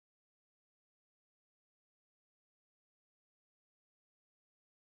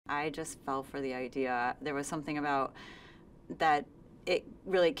I just fell for the idea. There was something about that it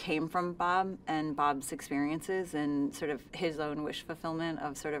really came from Bob and Bob's experiences and sort of his own wish fulfillment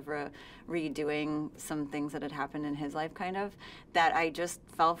of sort of redoing some things that had happened in his life, kind of, that I just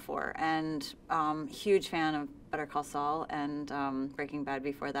fell for. And huge fan of Better Call Saul and Breaking Bad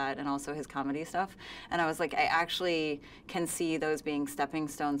before that, and also his comedy stuff. And I was like, I actually can see those being stepping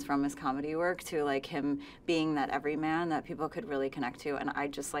stones from his comedy work to like him being that everyman that people could really connect to. And I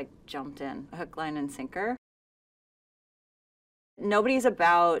just like jumped in, hook, line, and sinker. Nobody's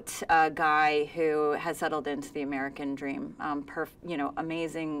about a guy who has settled into the American dream. You know,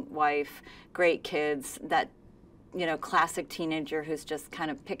 amazing wife, great kids, that, you know, classic teenager who's just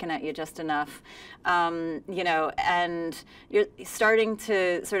kind of picking at you just enough, you know, and you're starting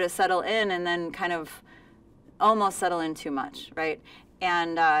to sort of settle in and then kind of almost settle in too much, right?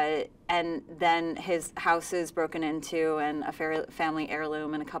 And then his house is broken into, and a family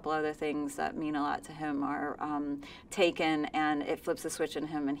heirloom and a couple other things that mean a lot to him are taken, and it flips a switch in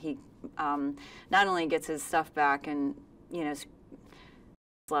him, and he not only gets his stuff back and, you know,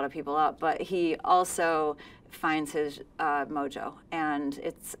 a lot of people up, but he also finds his mojo, and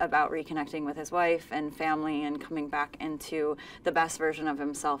it's about reconnecting with his wife and family and coming back into the best version of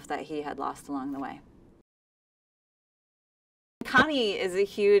himself that he had lost along the way. Connie is a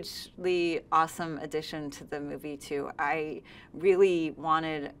hugely awesome addition to the movie too. I really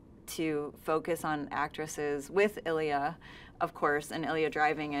wanted to focus on actresses with Ilya, of course, and Ilya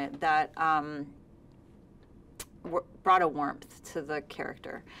driving it, that brought a warmth to the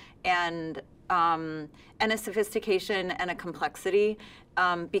character, and a sophistication and a complexity,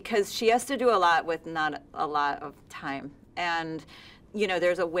 because she has to do a lot with not a lot of time. And you know,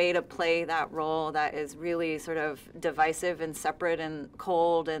 there's a way to play that role that is really sort of divisive and separate and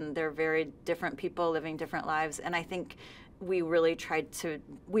cold, and they're very different people living different lives. And I think we really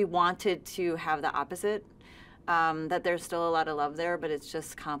we wanted to have the opposite, that there's still a lot of love there, but it's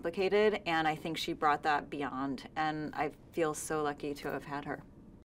just complicated. And I think she brought that beyond, and I feel so lucky to have had her.